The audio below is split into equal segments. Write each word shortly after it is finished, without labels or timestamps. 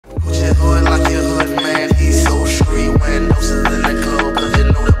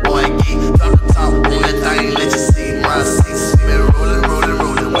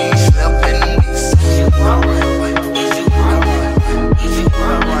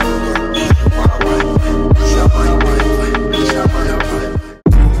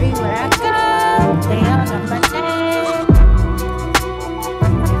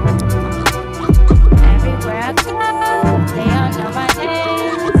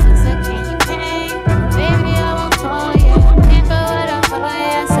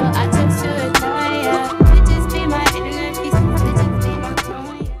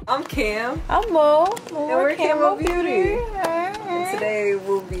Cammo. And we're Cammo Beauty. And today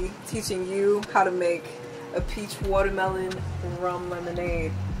we'll be teaching you how to make a peach watermelon rum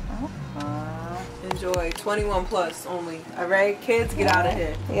lemonade. Enjoy. 21 plus only. Alright, kids, get out of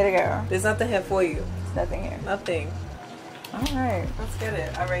here. You gotta go. There's nothing here for you. There's nothing here. Nothing. Alright. Let's get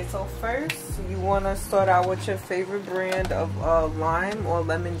it. Alright, so first you want to start out with your favorite brand of lime or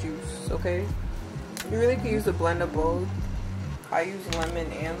lemon juice, okay? You really can use a blend of both. I use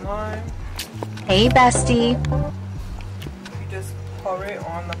lemon and lime. Hey, bestie. You just pour it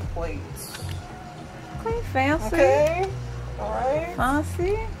on the plate. Okay, fancy. Okay. Alright.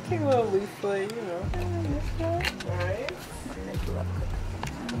 Fancy. Take a little leaf plate, you know. Alright.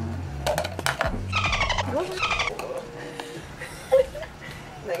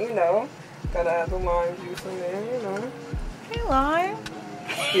 Now you know. Gotta have the lime juice in there, you know. Hey, lime.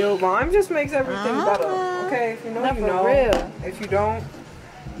 Yo, lime just makes everything better. Okay, if you know, Not you for know. real. If you don't,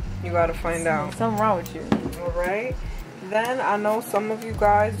 you gotta find out. Something wrong with you. Alright. Then I know some of you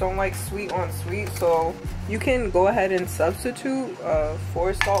guys don't like sweet on sweet, so you can go ahead and substitute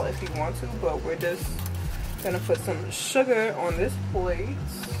for salt if you want to, but we're just gonna put some sugar on this plate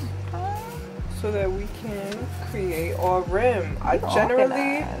so that we can create our rim. I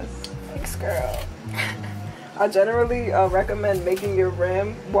generally, thanks girl. I generally recommend making your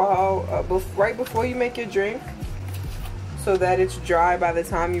rim while right before you make your drink, so that it's dry by the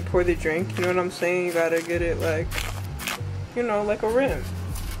time you pour the drink. You know what I'm saying? You gotta get it like, you know, like a rim.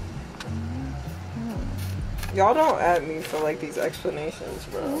 Y'all don't at me for like these explanations,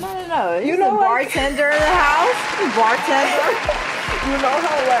 bro. No. You know, the bartender in the house. Bartender. You know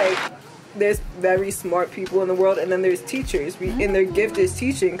how like there's very smart people in the world, and then there's teachers, and their gift is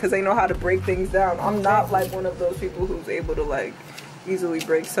teaching because they know how to break things down. I'm not like one of those people who's able to like easily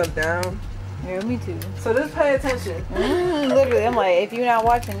break stuff down. Yeah, me too. So just pay attention. Literally, I'm like, if you're not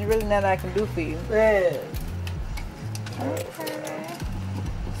watching, there's really nothing I can do for you. Man. Okay.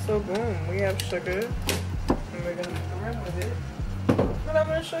 So boom, we have sugar, and we're gonna make a rim with it. And I'm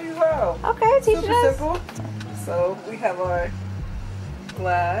gonna show you how. Okay, teach Super us. simple. So we have our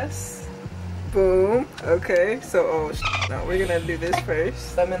glass. Boom. Okay. So now we're gonna do this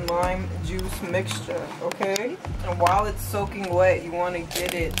first. Lemon lime juice mixture. Okay. And while it's soaking wet, you want to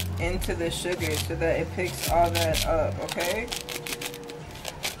get it into the sugar so that it picks all that up. Okay.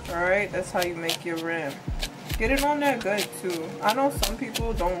 All right. That's how you make your rim. Get it on there good too. I know some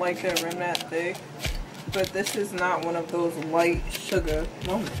people don't like their rim that thick, but this is not one of those light sugar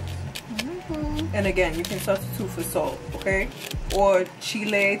moments. And again, you can substitute for salt, okay? Or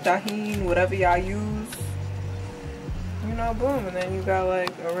chile, tajin, whatever y'all use. You know, boom, and then you got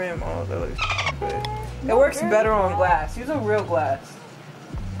like a rim. Oh, that looks good. It works better on glass. Use a real glass.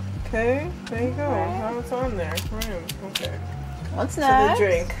 Okay, there you go. Now it's on there. Rim. Okay. What's To next? the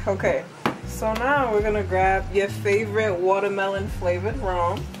drink. Okay. So now we're gonna grab your favorite watermelon flavored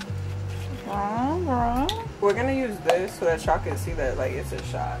rum. We're gonna use this so that y'all can see that like it's a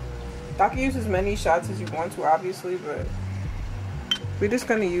shot. Y'all can use as many shots as you want to, obviously, but we're just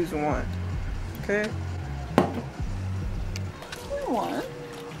gonna use one. Okay? One.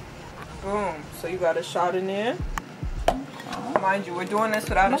 Boom. So you got a shot in there. Mind you, we're doing this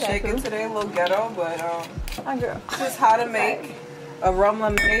without a shaker today, a little ghetto, but this is how to make a rum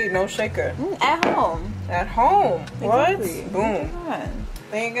lemonade, no shaker. At home. At home. Exactly. What? Boom.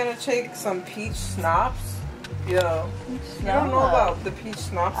 Then you're gonna take some peach schnapps. Yo, you don't know about the peach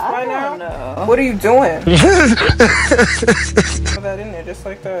schnapps by now? No. What are you doing? Put that in there just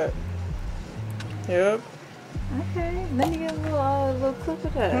like that. Yep. Okay, then you get a little clip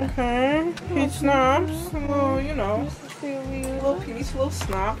of that. Okay. Peach schnapps. A little, you know, Just to see what we little peach, little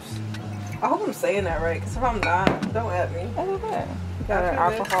schnapps. I hope I'm saying that right, because if I'm not, don't at me. That's okay. You got our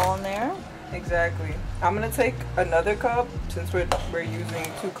alcohol in there. Exactly. I'm gonna take another cup, since we're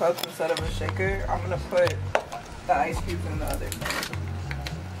using 2 cups instead of a shaker. I'm gonna put the ice cubes in the other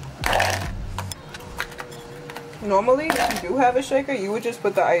cup. Normally, if you do have a shaker, you would just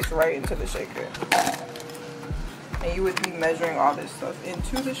put the ice right into the shaker. And you would be measuring all this stuff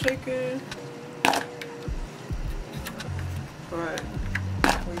into the shaker. But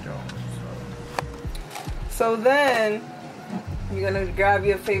we don't. So then, you're gonna grab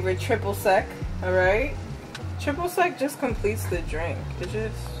your favorite triple sec, alright? Triple sec just completes the drink. It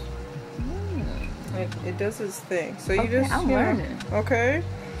just, it does its thing. So you just, I'm learning. Okay.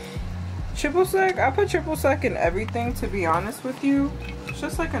 Triple sec, I put triple sec in everything, to be honest with you. It's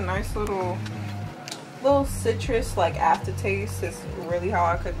just like a nice little citrus like aftertaste is really how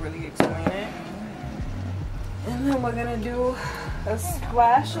I could really explain it. And then we're gonna do a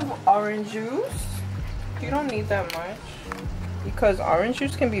splash of orange juice. You don't need that much. because orange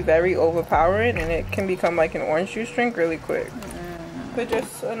juice can be very overpowering and it can become like an orange juice drink really quick. But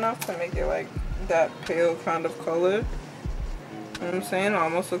just enough to make it like that pale kind of color. You know what I'm saying?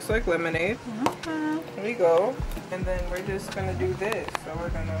 Almost looks like lemonade. Here we go. And then we're just gonna do this. So we're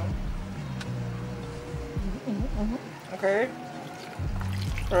gonna... Okay.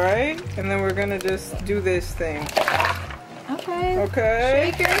 Right? And then we're gonna just do this thing. Okay.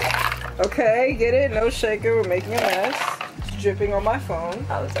 Okay. Shaker. Okay, get it? No shaker. We're making a mess. It's dripping on my phone.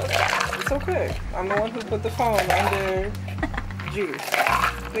 Oh, it's okay. It's okay. I'm the one who put the phone under juice.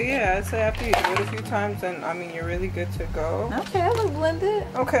 But yeah, I'd say after you do it a few times, then I mean you're really good to go. Okay, that looks blended.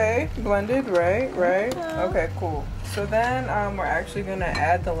 Okay, blended, right. Okay, cool. So then we're actually gonna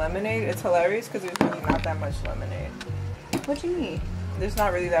add the lemonade. It's hilarious because there's really not that much lemonade. What you mean? There's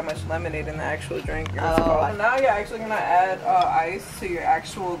not really that much lemonade in the actual drink. Oh. Now you're actually gonna add ice to your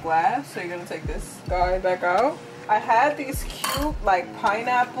actual glass. So you're gonna take this guy back out. I had these cute like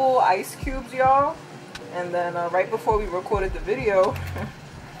pineapple ice cubes, y'all. And then right before we recorded the video,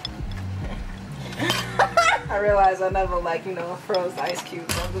 I realized I never like, you know, froze ice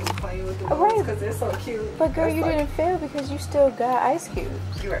cubes. I'm just playing with the ones because they're so cute. But girl, you didn't fail because you still got ice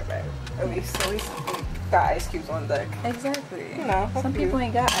cubes. You're right. At least we got ice cubes on deck. Exactly. You know, some people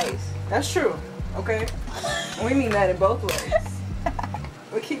ain't got ice. That's true. Okay. We mean that in both ways.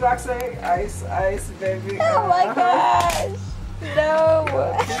 What Keybox say? Ice, baby. Oh my gosh. No.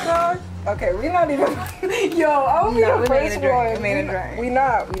 Peacock? Okay, we're not even. Yo, I'll be the first one. We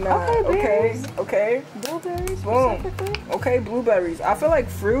not. Okay. Blueberries. Boom. Okay, blueberries. I feel like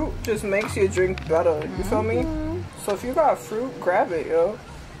fruit just makes your drink better. You feel me? So if you got fruit, grab it, yo.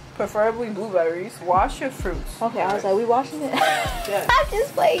 Preferably blueberries. Wash your fruits. Okay, I was like, we washing it? Yes. I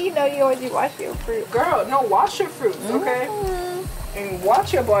just play, you know, you always be washing your fruit. Girl, no, wash your fruits, okay? And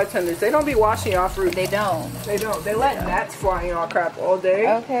watch your bartenders. They don't be washing y'all fruit. They don't. They don't. They let gnats fly in y'all crap all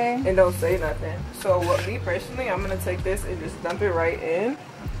day. Okay. And don't say nothing. So what me personally, I'm gonna take this and just dump it right in.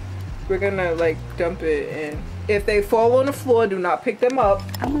 We're gonna like dump it in. If they fall on the floor, do not pick them up.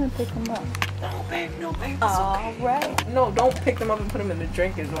 I'm gonna pick them up. No, babe, no, babe. All right. No, don't pick them up and put them in the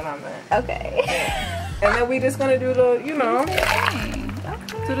drink is what I meant. Okay. And then we just gonna do the, you know,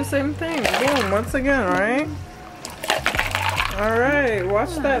 Okay. do the same thing. Boom, once again, right? All right,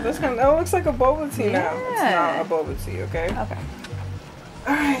 watch that. That's kind of, that looks like a boba tea now. It's not a boba tea, okay? Okay.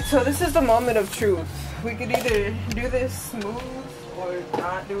 All right, so this is the moment of truth. We could either do this smooth or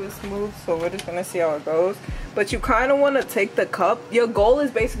not do it smooth, so we're just gonna see how it goes. But you kind of want to take the cup. Your goal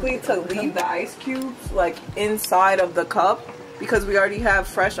is basically to leave the ice cubes like inside of the cup because we already have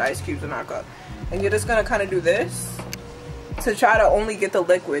fresh ice cubes in our cup. And you're just gonna kind of do this to try to only get the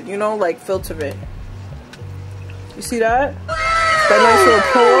liquid, you know, like filter it. You see that? That nice little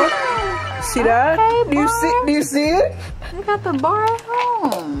pour. See that? Okay, do you see it? You got the bar at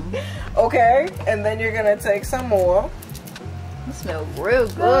home. Okay, and then you're gonna take some more. It smells real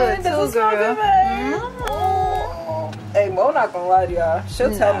good. Does it smell good, man? Hey, Mo not gonna lie to y'all.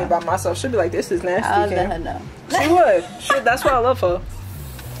 She'll tell me about myself. She'll be like, this is nasty. I'll let her know. She would. That's why I love her.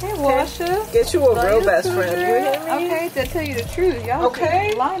 Hey, Washa. Get you a real best friend. You hear me? Okay, to tell you the truth, y'all.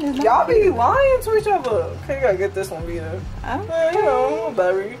 Okay. Y'all be lying to each other. Okay, I gotta get this one beaten. Okay. You know, a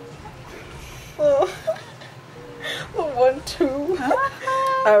berry. Oh. 1, 2.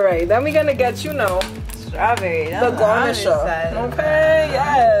 Alright, then we're gonna get, you know, strawberry. The garnisher. Okay,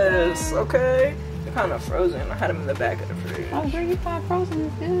 yes. Okay. They're kind of frozen. I had them in the back of the fridge. Oh, girl, you find frozen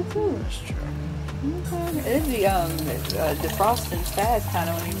is good too. That's true. Okay. It'd be defrosting fast kind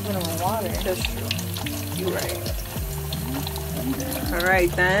of when you put them in water. That's true. You're right.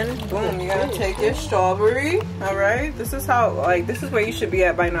 Alright then. Boom. You're gonna take your strawberry. Alright. This is how, like, this is where you should be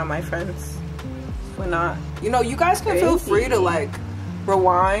at by now, my friends. We're not. You know, you guys can feel free to like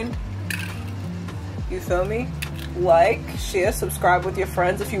rewind. You feel me? Like, share, subscribe with your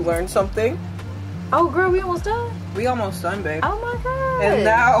friends if you learned something. Oh, girl, we almost done? We almost done, babe. Oh my god. And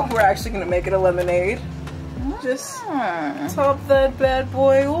now we're actually gonna make it a lemonade. Just top that bad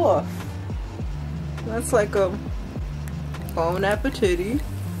boy off. That's like a bon appetit.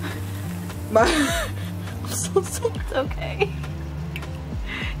 I'm so sorry. It's okay.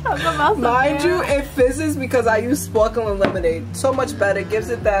 Mind you, it fizzes because I use sparkling lemonade. So much better. Gives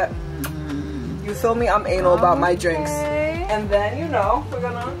it that, you feel me? I'm anal about my drinks. And then, you know,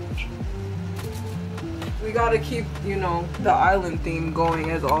 we gotta keep, you know, the island theme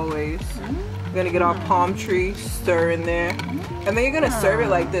going as always. We're gonna get our palm tree, stir in there. And then you're gonna serve it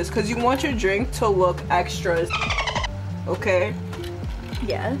like this because you want your drink to look extra. Okay?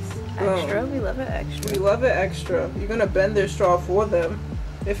 Yes. Extra. We love it extra. We love it extra. You're gonna bend their straw for them.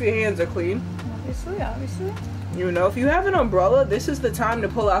 If your hands are clean. Obviously. You know, if you have an umbrella, this is the time to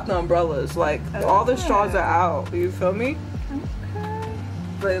pull out the umbrellas. Like, all the straws are out. You feel me? Okay.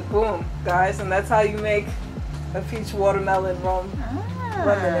 But boom, guys, and that's how you make a peach watermelon rum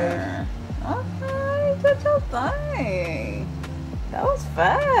lemonade. Okay, that's your thing. That was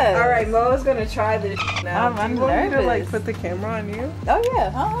fast. All right, Mo's gonna try this now. I'm Do you want me to nervous. like put the camera on you? Oh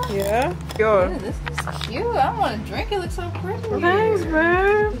yeah, Yeah. Go. Ooh, this is cute. I want to drink. It looks so pretty. Thanks,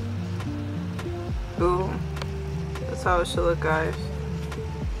 babe. Boom. That's how it should look, guys.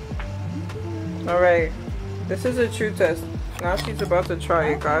 All right. This is a true test. Now she's about to try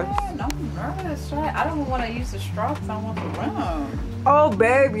it, guys. I'm nervous. I don't want to use the straw because I want the rum. Oh,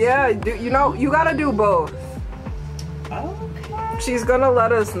 babe, yeah. You know, you gotta do both. Okay. She's gonna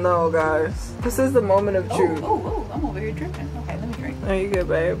let us know, guys. This is the moment of truth. Oh, I'm over here drinking. Okay, let me drink. There you go,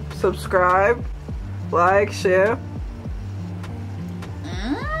 babe. Subscribe, like, share.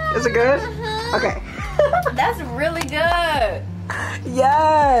 Is it good? Okay. That's really good.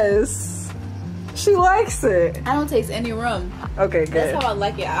 Yes. She likes it. I don't taste any rum. Okay, good. That's how I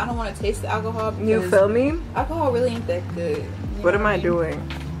like it. I don't want to taste the alcohol. You feel me? Alcohol really ain't that good. What am I doing?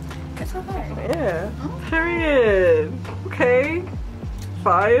 It's okay. Yeah. Period. Okay.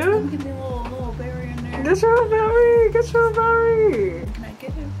 Fire. Let me get me a little berry in there. Get your berry. Get your berry. Can I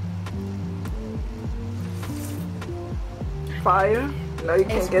get it? Fire. No, you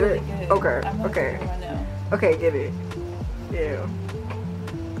can't It's get really it. good. Okay. I'm gonna Okay. put it right now. Okay, get it. Yeah.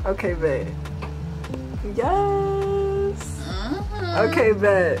 Okay, bet. Yes. Okay,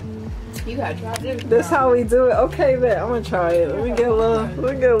 bet. You gotta try this. That's how we do it. Okay, bet. I'm gonna try it. Let me get a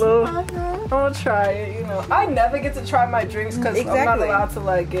little. I'm gonna try it. You know, I never get to try my drinks because I'm not Exactly. allowed to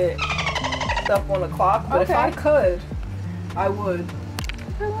like get stuff on the clock. But if Okay. I could, I would.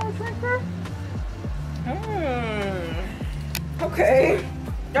 Okay.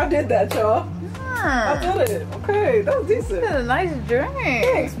 Y'all did that, y'all. I did it. Okay, that was decent. It's a nice drink.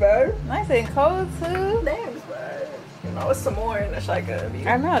 Thanks, babe. Nice and cold too. Thanks, babe. You know, it's some more in the shotgun.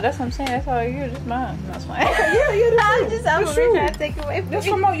 I know, that's what I'm saying. That's all you. Just mine. That's mine. Okay, yeah, I'm that's just I'm That's really true. trying to take away from That's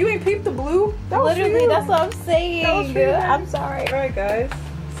you. from you ain't peeped the blue. That was for Literally, you. that's what I'm saying. That was for you. I'm sorry. All right, guys.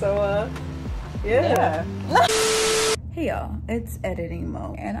 So, yeah. Hey y'all, it's editing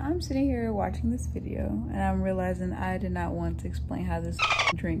mode, and I'm sitting here watching this video, and I'm realizing I did not want to explain how this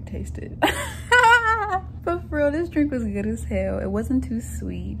drink tasted. But for real, this drink was good as hell. It wasn't too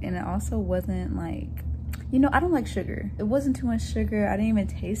sweet, and it also wasn't like, you know, I don't like sugar. It wasn't too much sugar. I didn't even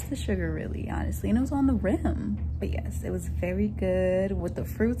taste the sugar really, honestly, and it was on the rim. But yes, it was very good with the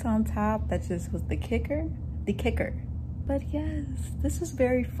fruits on top. That just was the kicker. But yes, this was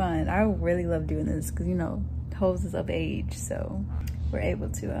very fun. I really love doing this because, you know, hoes is of age, so we're able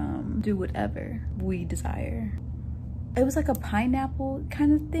to do whatever we desire. It was like a pineapple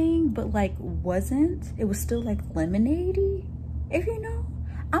kind of thing, but like wasn't. It was still like lemonade-y, if you know.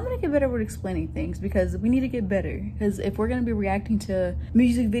 I'm gonna get better with explaining things because we need to get better. Because if we're gonna be reacting to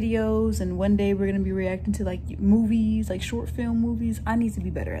music videos and one day we're gonna be reacting to like movies, like short film movies, I need to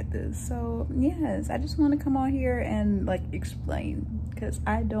be better at this. So yes, I just want to come on here and like explain, because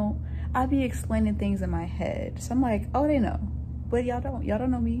I be explaining things in my head. So I'm like, oh, they know, but y'all don't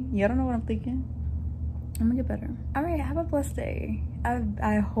know me. Y'all don't know what I'm thinking. I'm gonna get better. All right, have a blessed day.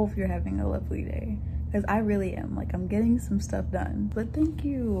 I hope you're having a lovely day, because I really am. Like, I'm getting some stuff done. But thank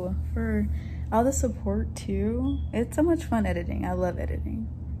you for all the support too. It's so much fun editing. I love editing,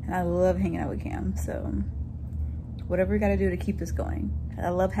 and I love hanging out with Cam. So whatever we gotta do to keep this going. I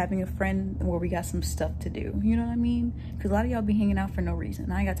love having a friend where we got some stuff to do. You know what I mean? Because a lot of y'all be hanging out for no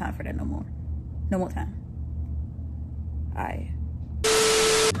reason. I ain't got time for that no more. No more time.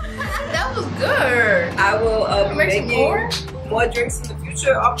 That was good. I will be Making making more drinks in the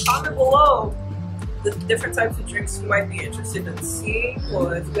future. Comment below the different types of drinks you might be interested in seeing,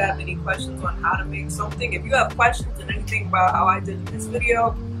 or if you have any questions on how to make something. If you have questions and anything about how I did in this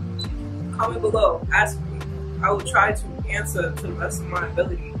video, comment below. Ask me. I will try to answer to the best of my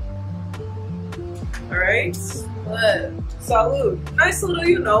ability. Alright? Good. Salud. Nice little,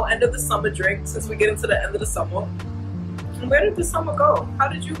 you know, end of the summer drink since we get into the end of the summer. And where did the summer go? How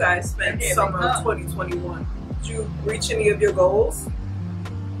did you guys spend summer 2021? Did you reach any of your goals?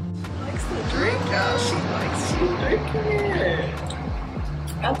 She likes to drink, y'all. She likes to drink it.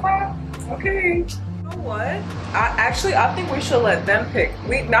 Okay. You know what? I think we should let them pick.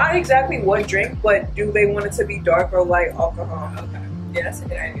 Not exactly what drink, but do they want it to be dark or light alcohol? Okay. Yeah, that's a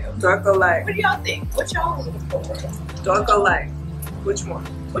good idea. Dark or light? What do y'all think? What y'all looking for? Dark or light? Which one?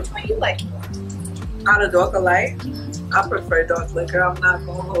 Which one you like more? Out of dark or light? I prefer dark liquor. I'm not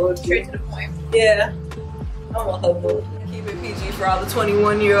gonna hold you. Straight to the point. Yeah. I'm gonna hold you. keep it PG for all the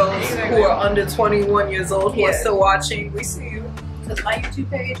 21-year-olds who are under 21 years old who are still watching. We see you. Because my YouTube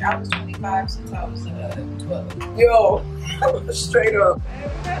page, I was 25 since I was 12. Yo, straight up.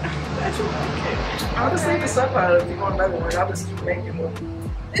 I'll just leave this up out if you want another one. I'll just keep making one.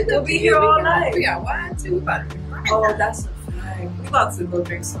 We'll be here all night. We got wine too. We about to Oh, that's a fact. We about to go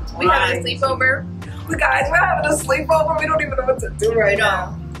drink some wine. We having a sleepover. We're having a sleepover. We don't even know what to do right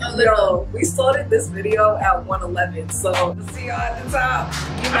now. No, we started this video at 111, so see y'all at the top.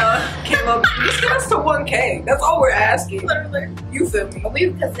 You know, Cammo, just get us to 1K. That's all we're asking. Literally. You feel me?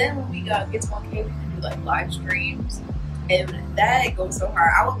 Because then when we get to 1K, we can do like live streams. And that goes so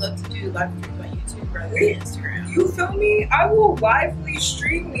hard. I would love to do live streams on YouTube rather than Instagram. You feel me? I will lively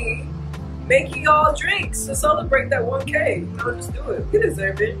stream me making y'all drinks to celebrate that 1K. You know, just do it. We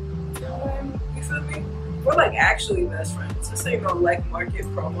deserve it. You know, you feel me? We're like actually best friends. This ain't no like market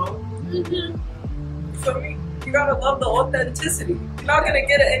promo. You feel me? You gotta love the authenticity. You're not gonna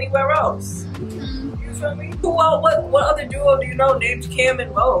get it anywhere else. You feel me? What other duo do you know named Cam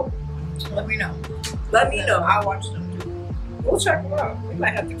and Mo? Let me know. Let me know. I'll watch them too. We'll check them out. We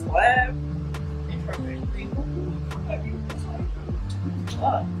might have to collab.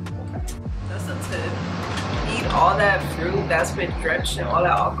 That's a tip. Eat all that fruit that's been drenched in all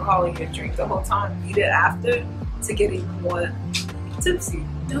that alcohol in your drink the whole time. Eat it after to get even more tipsy.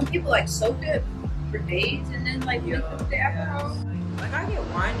 Don't people like soak it for days and then like lick up the alcohol? Like I get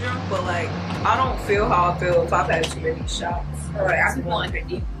wine drunk, but like I don't feel how I feel if I've had too many shots. Or like I can go like a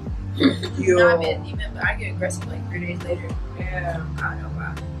deep. Yo. No, I mean, even but I get aggressive like 3 days later. Yeah, I don't know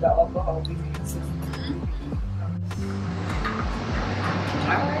why. the alcohol we use.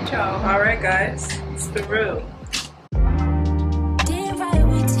 Alright y'all. Alright guys. It's been real.